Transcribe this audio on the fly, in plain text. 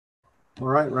All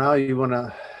right, Rao, you want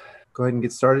to go ahead and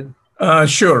get started?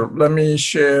 Sure. Let me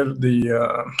share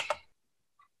the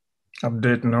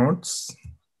update notes.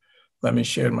 Let me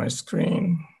share my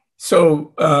screen.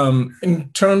 So in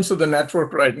terms of the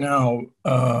network right now,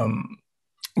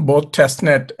 both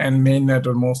testnet and mainnet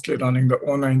are mostly running the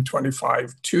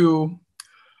 0925.2,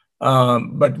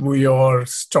 but we are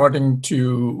starting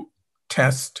to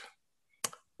test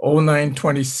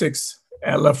 0926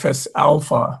 LFS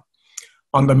alpha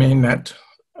on the mainnet.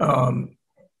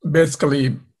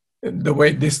 Basically, the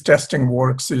way this testing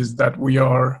works is that we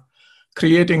are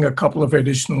creating a couple of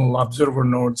additional observer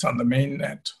nodes on the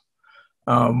mainnet.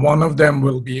 One of them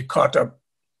will be caught up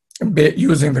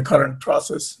using the current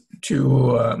process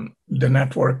to the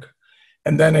network.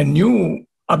 And then a new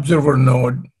observer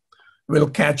node will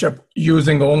catch up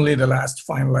using only the last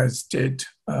finalized state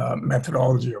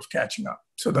methodology of catching up.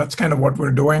 So that's kind of what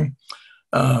we're doing.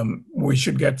 We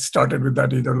should get started with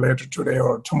that either later today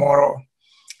or tomorrow.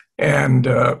 And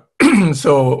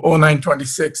so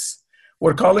 0926,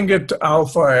 we're calling it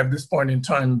alpha at this point in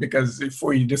time because if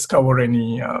we discover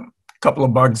any couple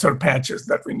of bugs or patches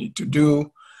that we need to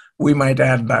do, we might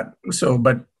add that. So,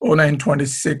 but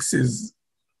 0926 is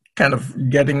kind of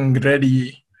getting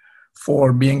ready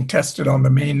for being tested on the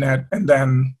mainnet. And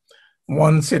then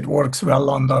once it works well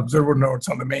on the observer nodes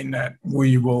on the mainnet,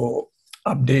 we will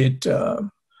update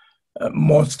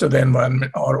most of the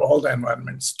environment or all the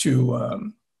environments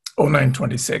to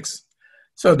 0926.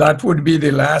 So that would be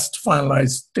the last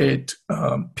finalized state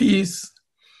piece.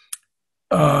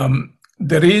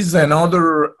 There is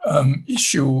another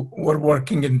issue we're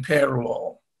working in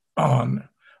parallel on,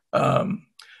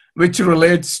 which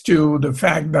relates to the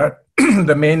fact that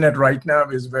the mainnet right now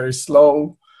is very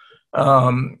slow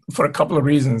for a couple of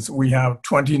reasons. We have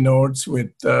 20 nodes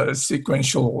with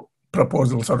sequential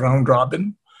proposals or round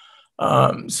robin.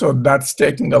 So that's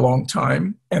taking a long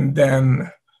time. And then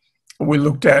we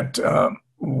looked at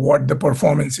what the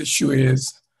performance issue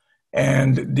is,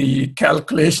 and the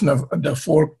calculation of the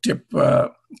fork tip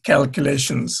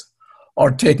calculations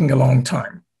are taking a long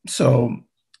time. So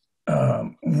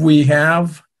we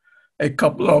have a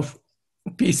couple of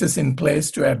pieces in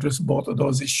place to address both of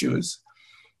those issues.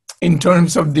 In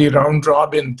terms of the round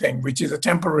robin thing, which is a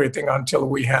temporary thing until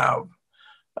we have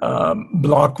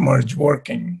block merge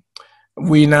working,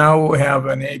 we now have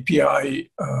an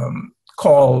API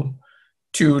call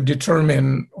to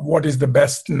determine what is the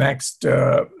best next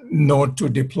node to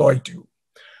deploy to.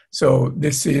 So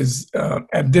this is,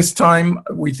 at this time,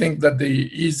 we think that the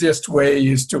easiest way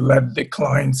is to let the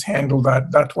clients handle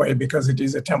that way because it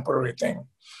is a temporary thing.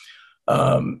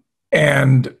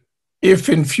 And if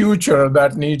in future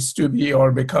that needs to be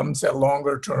or becomes a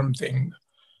longer term thing,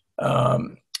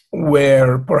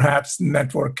 where perhaps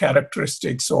network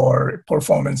characteristics or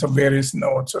performance of various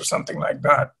nodes or something like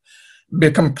that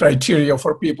become criteria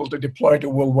for people to deploy to,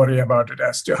 we'll worry about it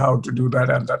as to how to do that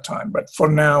at that time. But for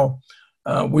now,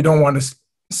 we don't want to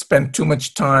spend too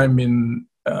much time in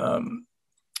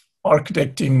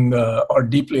architecting or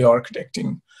deeply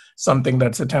architecting something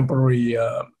that's a temporary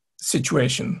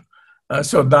situation.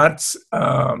 So that's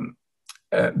in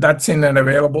and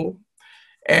available.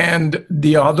 And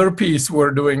the other piece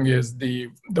we're doing is the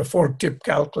fork tip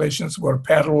calculations. We're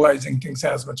parallelizing things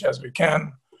as much as we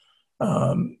can.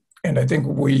 And I think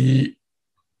we,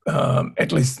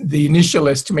 at least the initial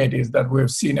estimate is that we've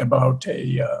seen about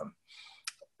the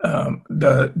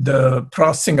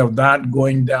processing of that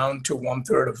going down to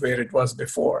 1/3 of where it was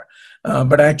before.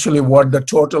 But actually what the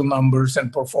total numbers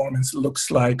and performance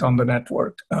looks like on the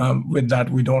network, with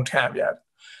that we don't have yet.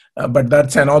 But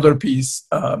that's another piece.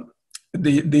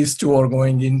 These two are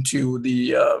going into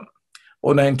the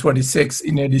 0926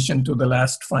 in addition to the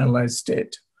last finalized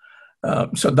state.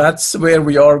 So that's where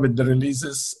we are with the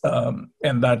releases,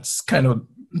 and that's kind of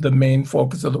the main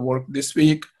focus of the work this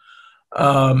week.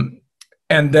 And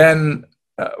then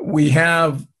we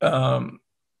have,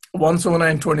 once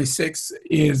 0926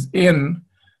 is in,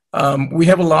 we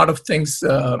have a lot of things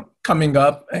coming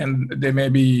up, and they may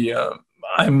be,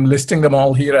 I'm listing them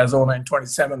all here as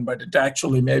 0927, but it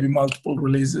actually may be multiple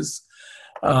releases.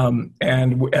 And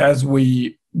as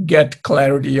we get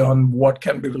clarity on what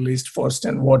can be released first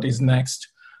and what is next,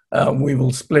 we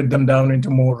will split them down into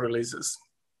more releases.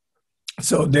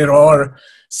 So there are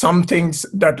some things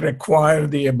that require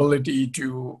the ability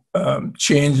to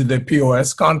change the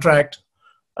POS contract,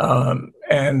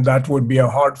 and that would be a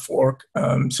hard fork.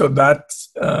 So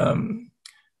that's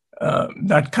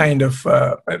that kind of,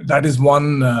 that is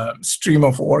one stream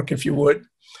of work, if you would.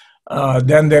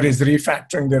 Then there is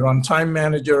refactoring the runtime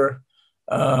manager,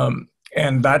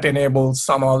 and that enables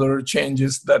some other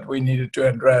changes that we needed to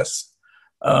address.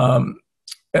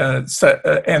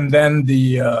 and then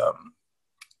the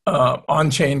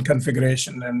on-chain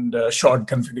configuration and shard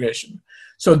configuration.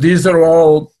 So these are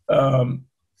all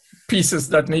pieces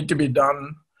that need to be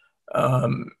done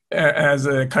as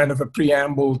a kind of a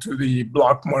preamble to the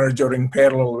block merge or in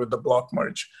parallel with the block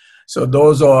merge. So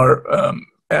those are,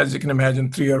 as you can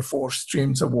imagine, 3 or 4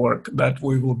 streams of work that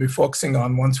we will be focusing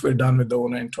on once we're done with the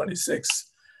 0926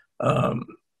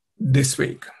 this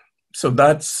week. So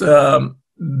that's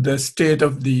the state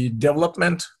of the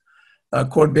development,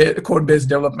 code-based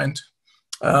development.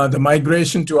 The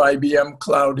migration to IBM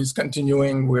Cloud is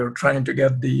continuing. We're trying to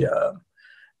get the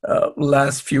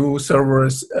last few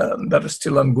servers that are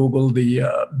still on Google, the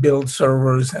build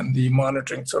servers and the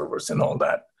monitoring servers and all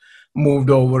that, moved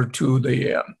over to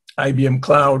the IBM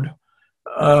Cloud.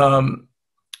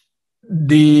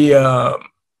 The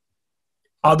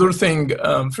other thing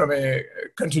from a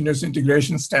continuous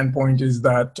integration standpoint is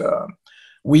that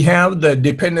we have the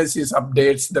dependencies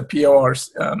updates, the PRs.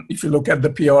 If you look at the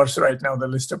PRs right now, the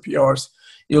list of PRs,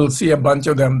 you'll see a bunch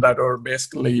of them that are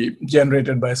basically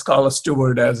generated by Scala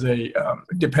Steward as a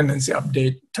dependency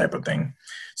update type of thing.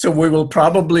 So we will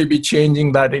probably be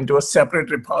changing that into a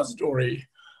separate repository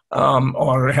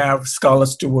or have Scala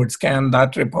Steward scan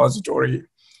that repository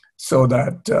so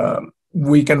that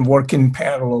we can work in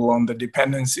parallel on the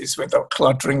dependencies without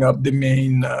cluttering up the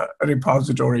main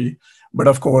repository. But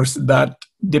of course, that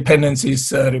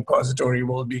dependencies repository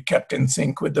will be kept in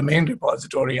sync with the main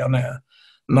repository on a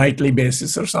nightly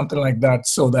basis or something like that,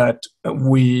 so that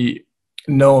we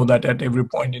know that at every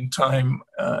point in time,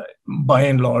 by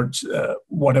and large,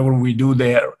 whatever we do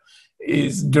there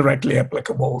is directly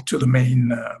applicable to the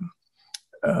main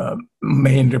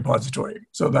repository.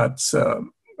 So that's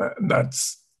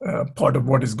part of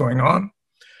what is going on.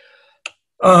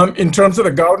 In terms of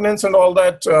the governance and all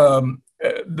that,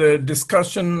 the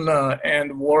discussion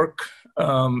and work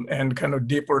and kind of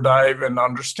deeper dive and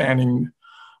understanding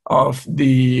of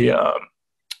the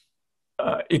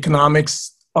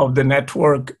economics of the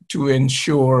network to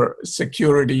ensure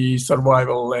security,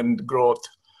 survival, and growth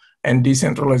and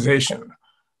decentralization.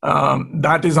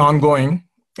 That is ongoing,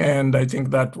 and I think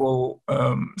that will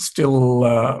still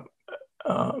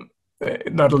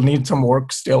that'll need some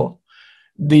work still.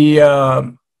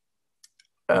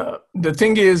 The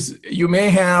thing is, you may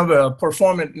have a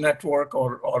performant network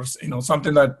or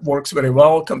something that works very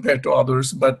well compared to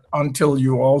others, but until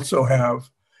you also have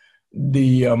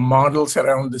the models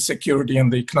around the security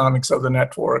and the economics of the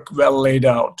network well laid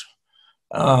out,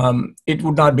 it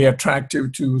would not be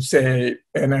attractive to, say,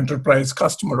 an enterprise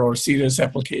customer or serious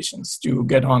applications to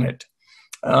get on it.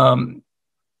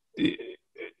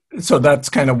 So that's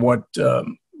kind of what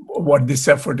this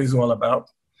effort is all about.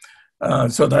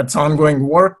 So that's ongoing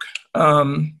work.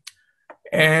 And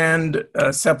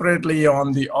separately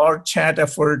on the RChat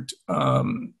effort, I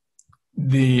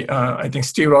think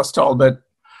Steve Ross-Talbot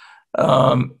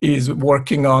is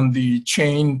working on the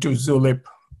chain to Zulip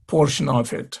portion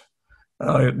of it.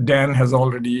 Dan has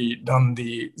already done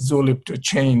the Zulip to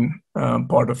chain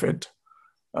part of it.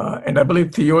 And I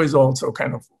believe Theo is also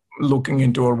kind of looking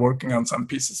into or working on some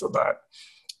pieces of that.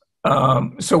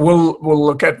 So we'll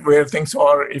look at where things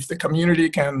are. If the community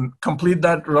can complete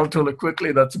that relatively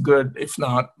quickly, that's good. If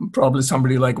not, probably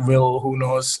somebody like Will, who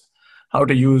knows how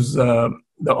to use the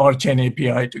Rchain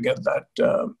API to get that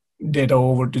data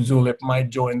over to Zulip, might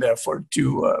join the effort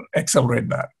to accelerate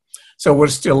that. So we're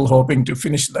still hoping to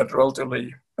finish that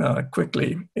relatively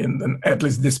quickly at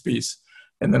least this piece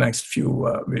in the next few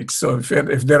weeks. So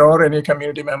if there are any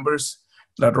community members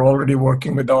that are already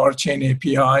working with the Rchain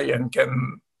API and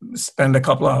can spend a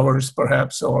couple of hours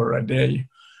perhaps or a day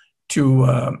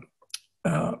to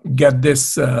get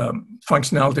this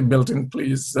functionality built in,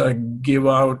 please give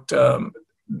out,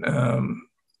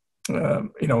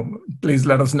 please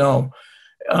let us know.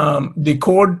 The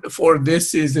code for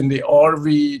this is in the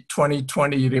RV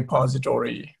 2020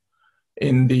 repository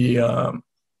in the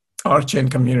Rchain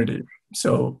community.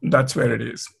 So that's where it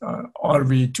is,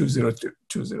 RV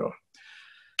 2020.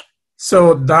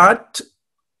 So that,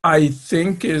 I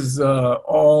think, is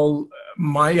all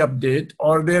my update.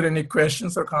 Are there any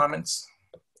questions or comments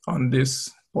on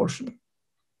this portion?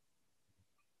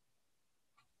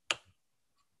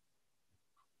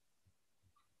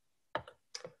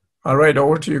 All right,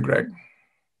 over to you, Greg.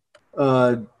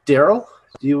 Daryl,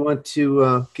 do you want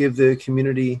to give the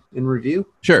community in review?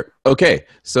 Sure. Okay.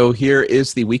 So here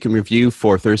is the week in review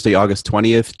for Thursday, August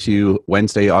 20th to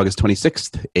Wednesday, August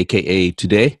 26th, aka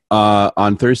today.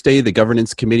 On Thursday, the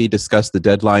governance committee discussed the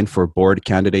deadline for board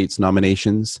candidates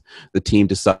nominations. The team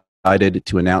decided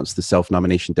to announce the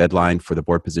self-nomination deadline for the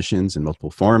board positions in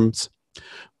multiple forms.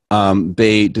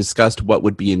 They discussed what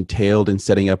would be entailed in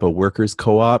setting up a workers'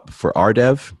 co-op for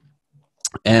RDev,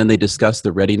 and they discussed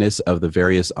the readiness of the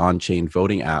various on-chain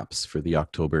voting apps for the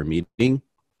October meeting.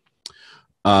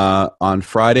 On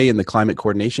Friday, in the climate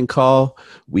coordination call,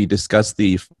 we discussed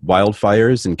the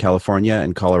wildfires in California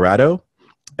and Colorado.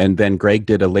 And then Greg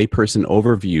did a layperson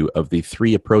overview of the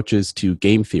 3 approaches to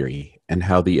game theory and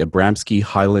how the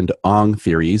Abramsky-Hyland-Ong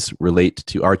theories relate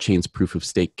to Rchain's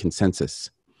proof-of-stake consensus.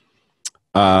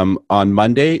 On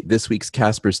Monday, this week's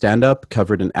Casper stand-up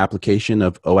covered an application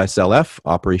of OSLF,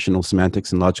 Operational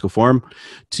Semantics and Logical Form,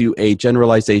 to a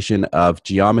generalization of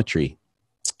geometry.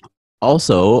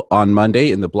 Also, on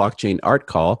Monday, in the blockchain art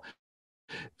call,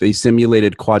 they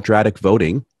simulated quadratic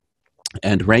voting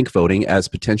and rank voting as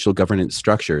potential governance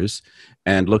structures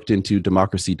and looked into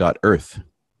democracy.earth.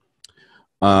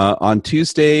 On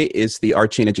Tuesday is the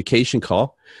Rchain education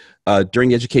call. During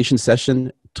the education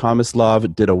session, Thomas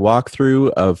Love did a walkthrough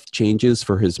of changes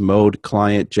for his mode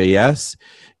client JS.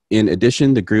 In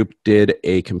addition, the group did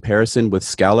a comparison with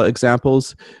Scala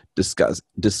examples,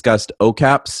 discussed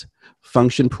OCAPs,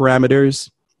 function parameters,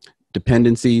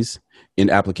 dependencies in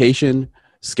application,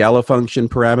 Scala function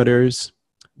parameters,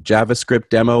 JavaScript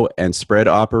demo and spread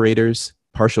operators,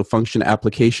 partial function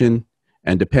application,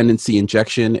 and dependency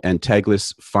injection and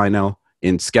tagless final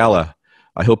in Scala.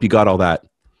 I hope you got all that.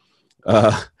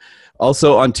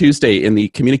 Also on Tuesday, in the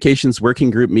communications working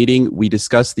group meeting, we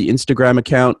discussed the Instagram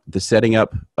account, the setting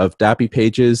up of DAPI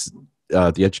pages,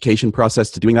 the education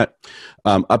process to doing that,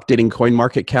 updating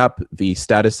CoinMarketCap, the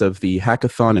status of the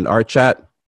hackathon and RChat.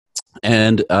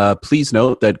 And please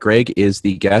note that Greg is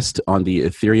the guest on the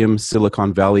Ethereum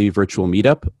Silicon Valley virtual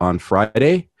meetup on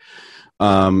Friday.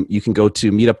 You can go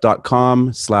to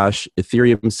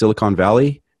meetup.com/Ethereum Silicon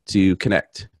Valley to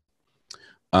connect.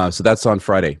 So that's on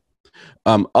Friday.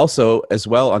 Also, as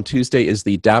well, on Tuesday is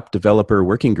the DApp developer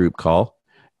working group call,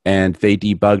 and they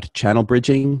debugged channel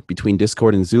bridging between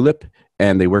Discord and Zulip,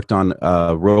 and they worked on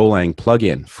a Rolang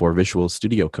plugin for Visual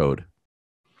Studio Code.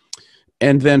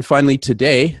 And then finally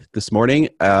today, this morning,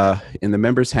 in the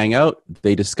members hangout,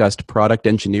 they discussed product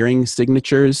engineering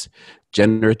signatures,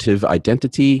 generative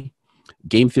identity,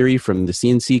 game theory from the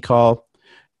CNC call,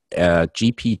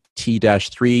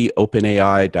 GPT-3,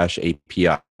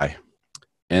 OpenAI-API.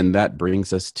 And that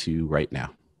brings us to right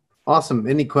now. Awesome.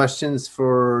 Any questions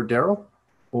for Daryl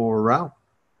or Rao?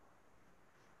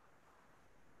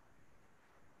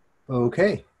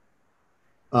 Okay.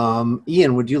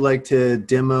 Ian, would you like to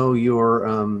demo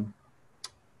your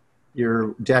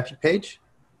DAPI page?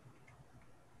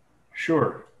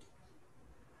 Sure.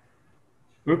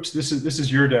 Oops, this is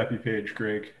your DAPI page,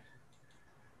 Greg.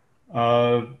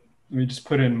 Let me just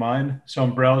put in mine. So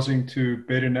I'm browsing to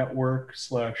beta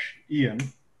network/Ian.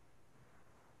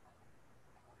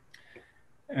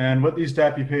 And what these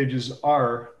DAPI pages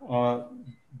are,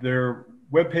 they're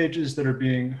web pages that are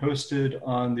being hosted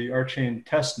on the Rchain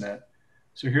testnet.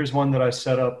 So here's one that I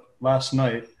set up last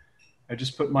night. I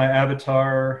just put my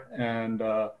avatar and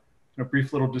a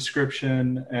brief little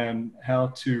description and how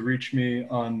to reach me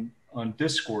on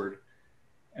Discord.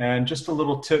 And just a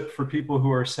little tip for people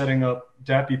who are setting up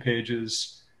DAPI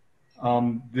pages.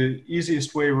 The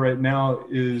easiest way right now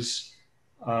is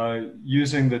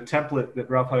using the template that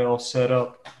Raphael set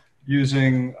up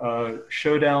using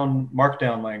Showdown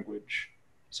Markdown language.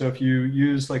 So if you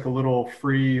use like a little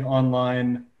free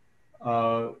online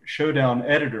Showdown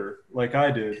editor like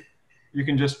I did, you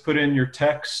can just put in your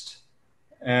text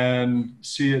and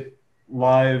see it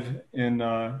live in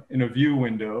a view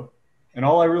window. And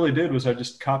all I really did was I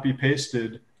just copy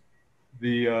pasted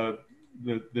the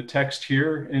text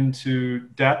here into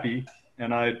DAPI,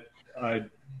 and I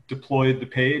deployed the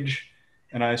page,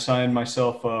 and I assigned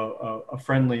myself a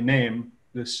friendly name,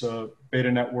 this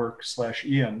beta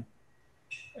network/Ian,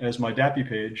 as my DAPI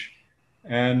page,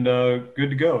 and good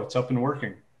to go. It's up and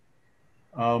working.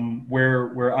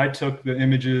 Where I took the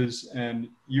images and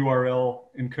URL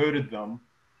encoded them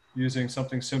using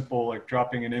something simple like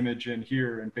dropping an image in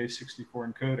here in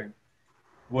base64 encoding.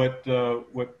 What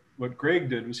Greg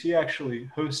did was he actually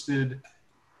hosted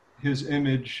his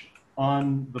image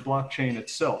on the blockchain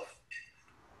itself.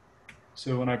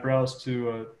 So when I browse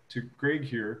to Greg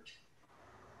here,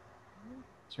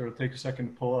 so it'll take a second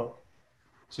to pull up.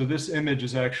 So this image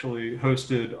is actually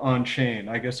hosted on chain.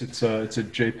 I guess it's a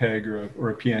JPEG or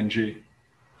a PNG.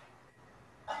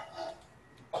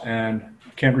 And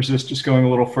can't resist just going a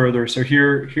little further. So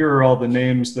here are all the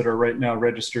names that are right now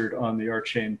registered on the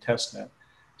Rchain testnet.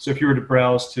 So if you were to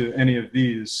browse to any of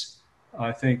these,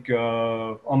 I think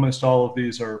almost all of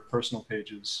these are personal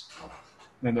pages.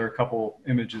 And there are a couple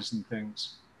images and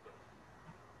things.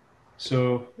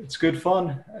 So it's good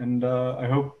fun, and I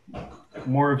hope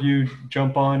more of you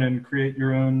jump on and create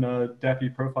your own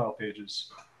DAPI profile pages.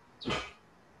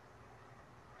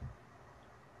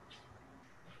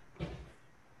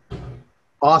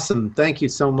 Awesome. Thank you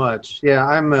so much. Yeah,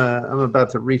 I'm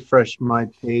about to refresh my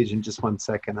page in just 1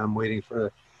 second. I'm waiting for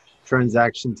the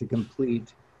transaction to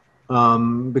complete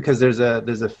because there's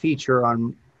a feature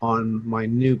on my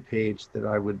new page that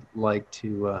I'd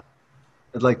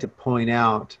like to point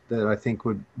out that I think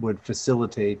would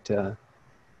facilitate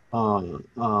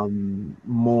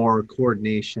more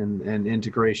coordination and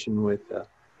integration with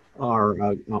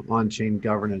our on-chain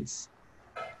governance.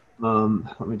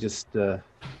 Let me just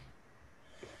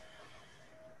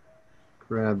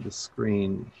grab the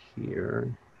screen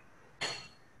here.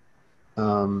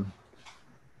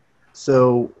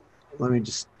 So let me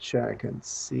just check and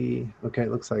see. Okay,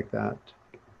 it looks like that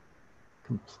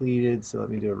completed. So let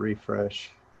me do a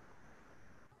refresh.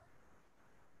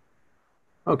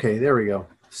 Okay, there we go.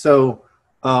 So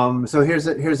so here's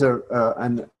an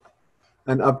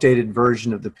updated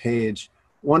version of the page.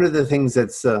 One of the things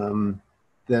that's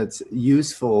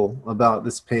useful about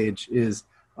this page is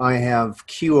I have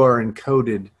QR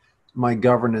encoded my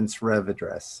governance rev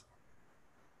address.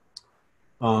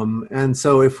 And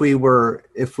so if we were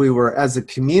as a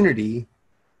community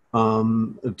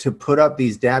to put up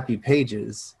these DAPI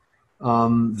pages,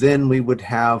 then we would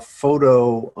have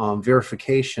photo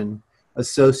verification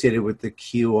associated with the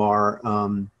QR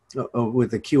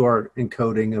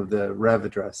encoding of the rev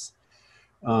address.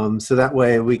 So that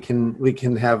way we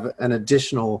can have an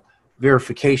additional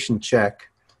verification check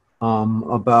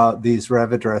about these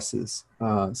rev addresses.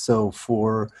 So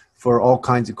for all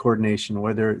kinds of coordination,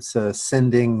 whether it's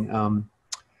sending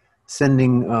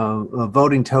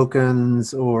voting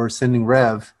tokens or sending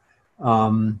rev,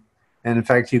 and in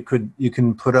fact you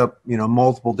can put up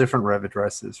multiple different rev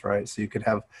addresses, right? So you could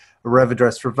have a rev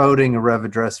address for voting, a rev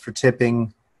address for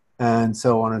tipping, and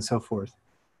so on and so forth.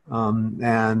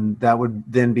 And that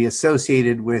would then be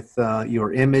associated with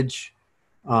your image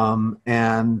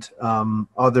and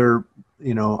other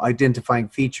identifying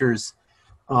features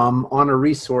on a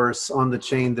resource on the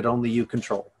chain that only you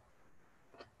control.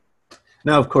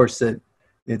 Now, of course,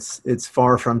 it's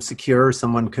far from secure.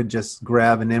 Someone could just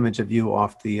grab an image of you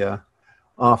off the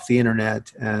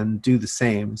internet and do the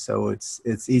same. So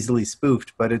it's easily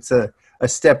spoofed, but it's a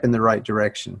step in the right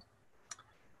direction.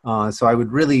 So I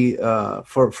would really,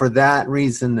 for that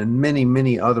reason and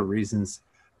many other reasons,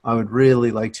 I would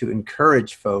really like to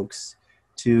encourage folks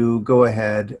to go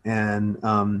ahead and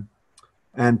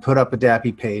put up a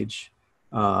DAPI page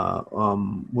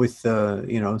with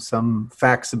some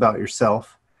facts about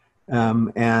yourself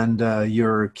and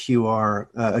your QR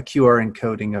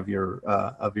encoding of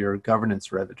your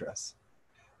governance rev address.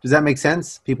 Does that make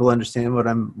sense? People understand what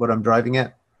I'm driving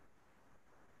at?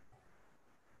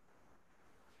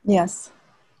 Yes.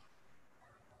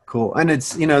 Cool. And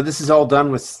it's, this is all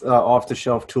done with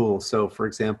off-the-shelf tools. So for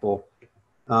example,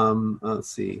 let's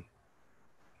see,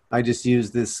 I just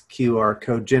used this QR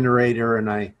code generator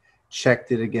and I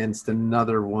checked it against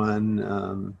another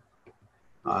one.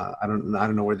 I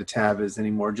don't know where the tab is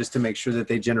anymore, just to make sure that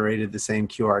they generated the same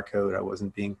QR code. I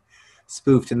wasn't being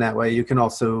spoofed in that way. You can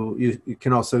also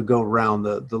go around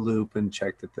the loop and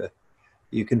check that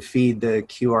you can feed the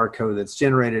QR code that's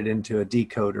generated into a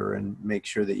decoder and make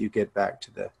sure that you get back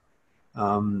to the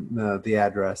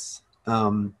address.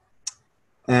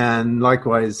 And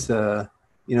likewise,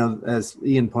 as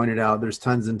Ian pointed out, there's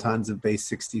tons and tons of base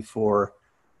 64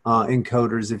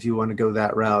 encoders if you want to go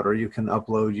that route, or you can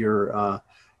upload your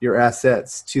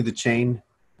assets to the chain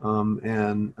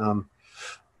and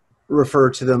refer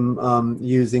to them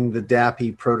using the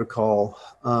DAPI protocol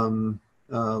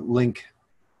link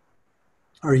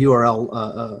or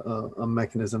URL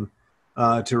mechanism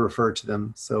to refer to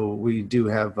them. So we do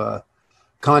have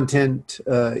content,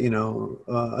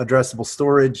 addressable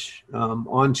storage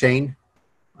on chain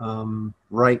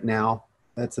right now.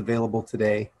 That's available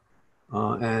today,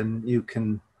 and you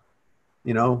can,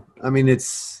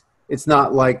 it's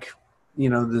not like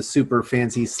the super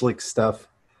fancy slick stuff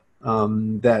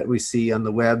that we see on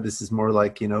the web. This is more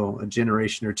like a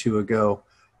generation or two ago.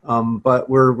 But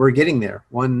we're getting there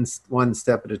one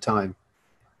step at a time.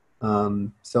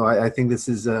 So I think this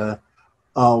is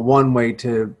one way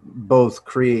to both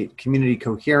create community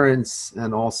coherence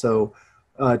and also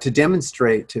to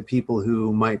demonstrate to people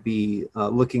who might be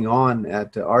looking on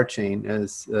at Rchain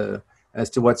as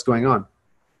to what's going on.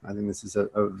 I think this is a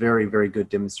very, very good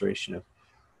demonstration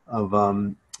of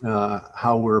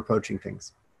how we're approaching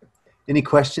things. Any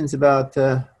questions about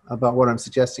what I'm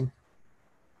suggesting?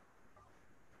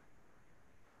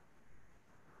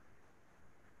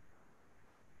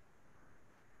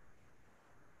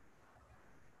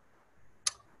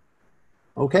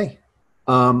 Okay.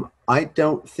 I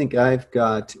don't think I've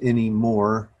got any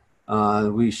more.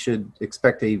 We should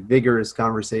expect a vigorous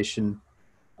conversation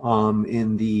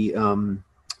in the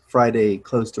Friday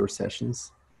closed door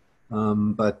sessions.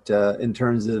 But in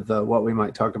terms of what we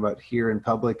might talk about here in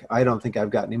public, I don't think I've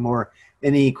got any more.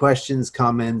 Any questions,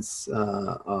 comments,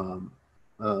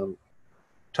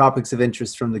 topics of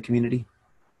interest from the community?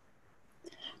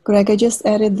 Greg, I just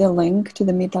added the link to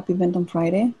the meetup event on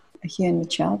Friday here in the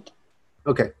chat.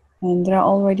 Okay. And there are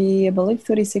already, I believe,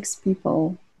 36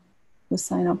 people who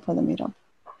sign up for the meetup.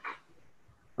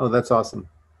 Oh, that's awesome.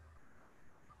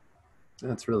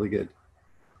 That's really good.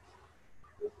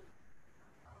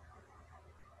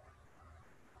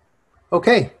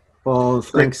 Okay. Well,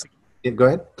 thanks. Yeah, go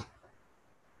ahead.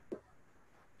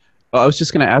 I was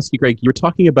just going to ask you, Greg, you were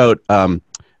talking about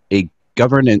a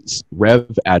governance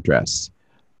rev address.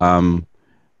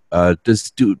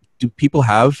 Do people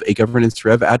have a governance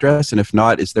rev address? And if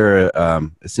not, is there a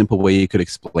simple way you could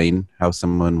explain how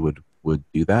someone would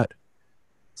do that?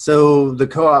 So the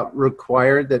co-op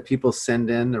required that people send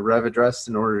in a rev address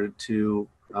in order to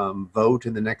vote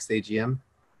in the next AGM.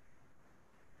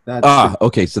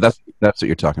 Okay. So that's what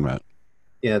you're talking about.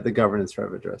 Yeah, the governance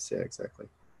rev address. Yeah, exactly.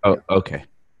 Oh, yeah. Okay.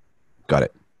 Got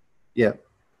it. Yeah.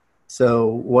 So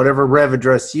whatever rev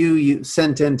address you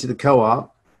sent into the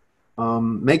co-op,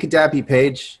 make a DAPI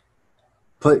page,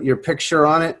 put your picture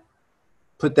on it,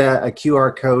 put a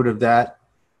QR code of that,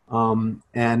 and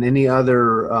any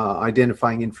other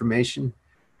identifying information.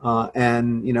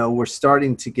 And, we're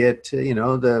starting to get,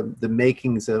 the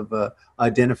makings of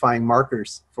identifying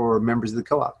markers for members of the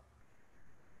co-op.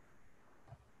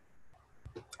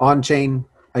 On-chain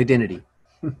identity.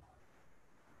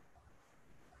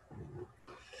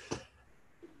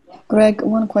 Greg,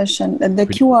 one question. The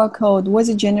QR code, was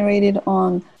it generated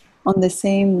on the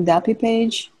same DAPI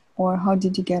page, or how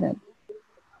did you get it?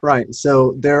 Right.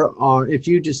 So there are, if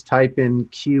you just type in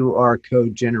QR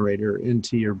code generator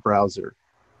into your browser.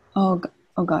 Oh,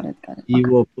 got it. You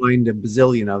will find a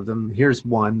bazillion of them. Here's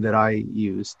one that I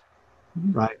used.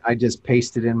 Mm-hmm. Right. I just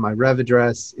pasted in my rev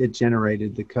address. It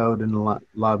generated the code and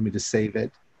allowed me to save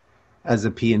it as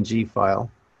a PNG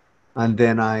file. And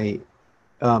then I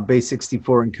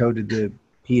base64 encoded the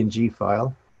PNG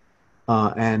file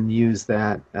and used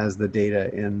that as the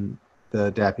data in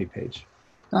the DAPI page.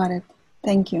 Got it.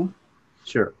 Thank you.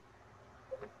 Sure.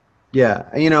 Yeah,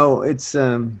 it's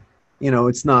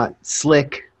it's not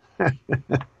slick,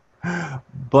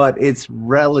 but it's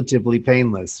relatively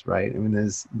painless, right? I mean,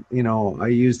 there's I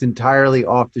used entirely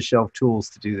off-the-shelf tools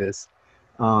to do this,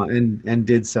 and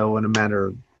did so in a matter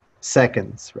of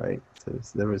seconds, right? So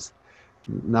there was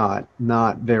not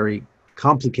very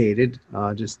complicated,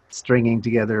 just stringing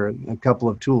together a couple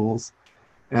of tools.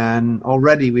 And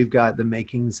already we've got the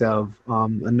makings of a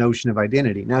notion of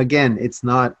identity. Now, again, it's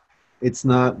not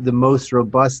the most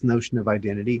robust notion of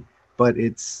identity, but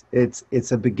it's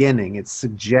a beginning. It's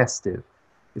suggestive.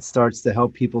 It starts to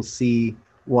help people see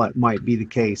what might be the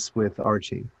case with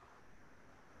Rchain.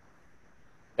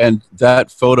 And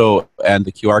that photo and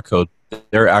the QR code,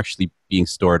 they're actually being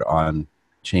stored on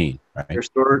chain, right?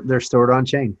 They're stored on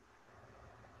chain.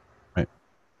 Right.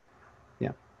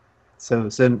 Yeah.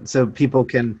 So people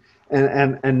can,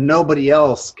 and nobody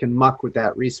else can muck with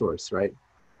that resource, right?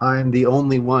 I'm the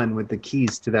only one with the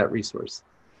keys to that resource.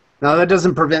 Now that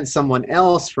doesn't prevent someone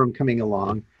else from coming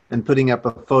along and putting up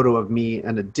a photo of me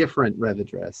and a different rev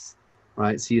address,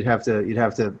 right? So you'd have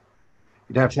to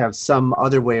have some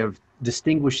other way of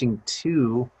distinguishing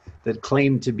two that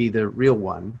claim to be the real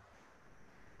one,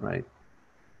 right?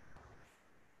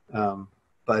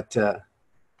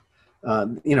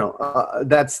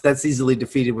 That's easily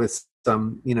defeated with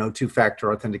some,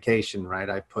 two-factor authentication, right?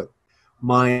 I put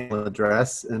my email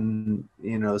address and,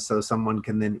 so someone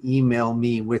can then email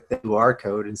me with the QR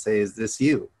code and say, is this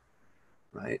you,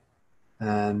 right?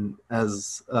 And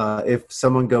as if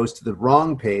someone goes to the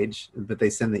wrong page, but they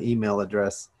send the email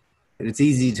address, and it's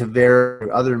easy to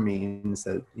verify other means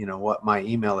that, what my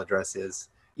email address is,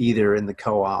 either in the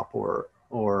co-op or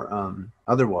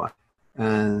otherwise.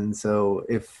 And so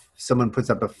if someone puts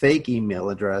up a fake email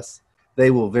address, they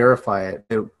will verify it,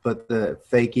 but the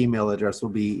fake email address will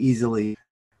be easily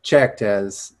checked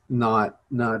as not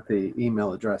the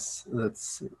email address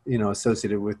that's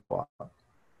associated with bot.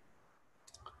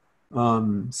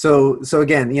 So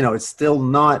again, it's still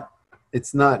not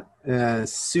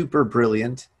super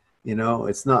brilliant,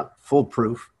 it's not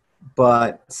foolproof,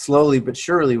 but slowly but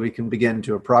surely we can begin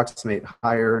to approximate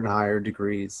higher and higher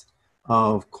degrees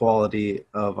of quality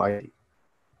of ID.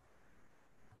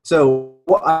 So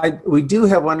we do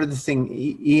have one other thing,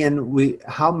 Ian.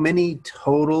 How many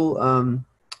total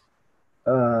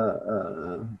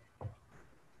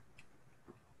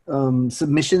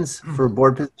submissions for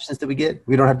board positions that we get?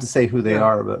 We don't have to say who they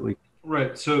are, but we.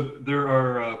 Right. So there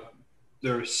are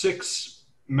 6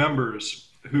 members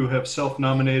who have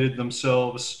self-nominated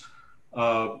themselves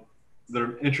that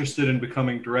are interested in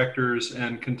becoming directors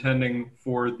and contending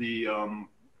for the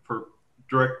for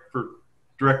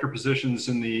director positions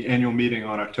in the annual meeting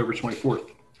on October 24th.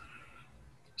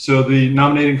 So the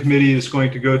nominating committee is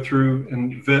going to go through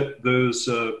and vet those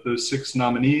 6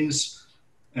 nominees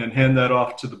and hand that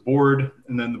off to the board,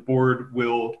 and then the board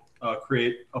will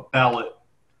create a ballot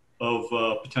of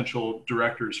potential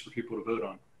directors for people to vote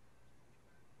on.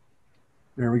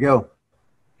 There we go.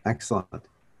 Excellent.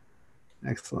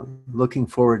 Excellent. Looking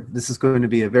forward. This is going to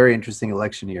be a very interesting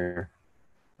election year.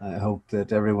 I hope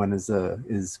that everyone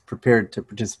is prepared to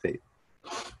participate.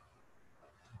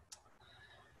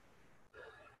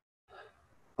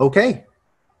 Okay.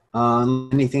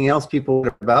 Anything else people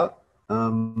are about?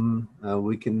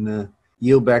 We can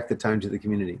yield back the time to the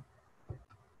community.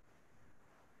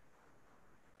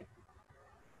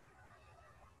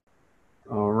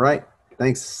 All right.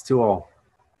 Thanks to all.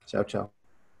 Ciao, ciao.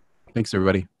 Thanks,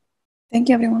 everybody. Thank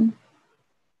you, everyone.